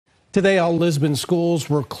Today, all Lisbon schools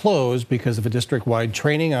were closed because of a district-wide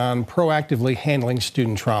training on proactively handling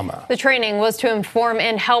student trauma. The training was to inform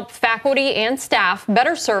and help faculty and staff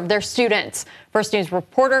better serve their students. First News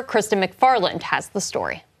reporter Kristen McFarland has the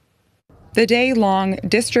story. The day-long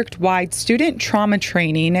district-wide student trauma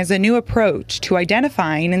training is a new approach to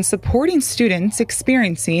identifying and supporting students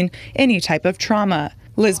experiencing any type of trauma.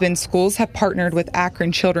 Lisbon schools have partnered with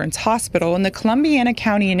Akron Children's Hospital and the Columbiana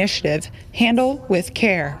County initiative Handle with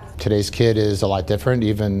Care. Today's kid is a lot different.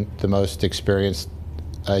 Even the most experienced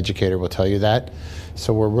educator will tell you that.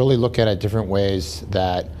 So we're really looking at different ways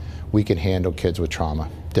that we can handle kids with trauma.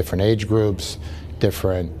 Different age groups,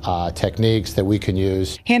 different techniques that we can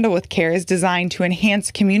use. Handle with Care is designed to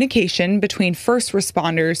enhance communication between first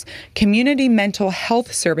responders, community mental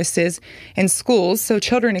health services, and schools so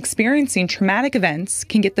children experiencing traumatic events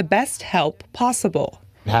can get the best help possible.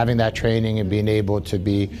 Having that training and being able to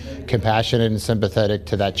be compassionate and sympathetic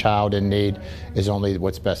to that child in need is only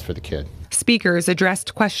what's best for the kid. Speakers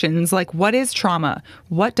addressed questions like, what is trauma?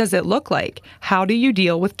 What does it look like? How do you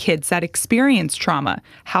deal with kids that experience trauma?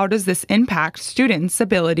 How does this impact students'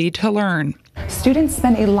 ability to learn? Students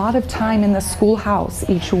spend a lot of time in the schoolhouse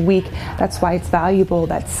each week. That's why it's valuable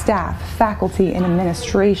that staff, faculty, and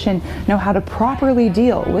administration know how to properly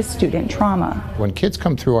deal with student trauma. When kids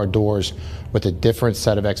come through our doors with a different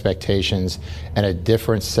set of expectations and a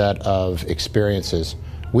different set of experiences,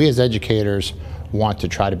 we as educators want to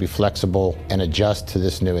try to be flexible and adjust to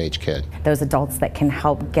this new age kid. Those adults that can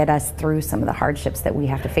help get us through some of the hardships that we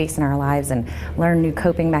have to face in our lives and learn new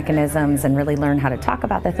coping mechanisms and really learn how to talk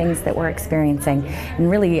about the things that we're experiencing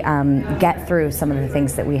and really get through some of the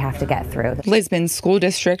things that we have to get through. Lisbon School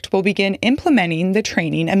District will begin implementing the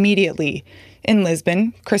training immediately. In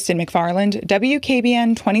Lisbon, Kristen McFarland,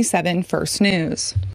 WKBN 27 First News.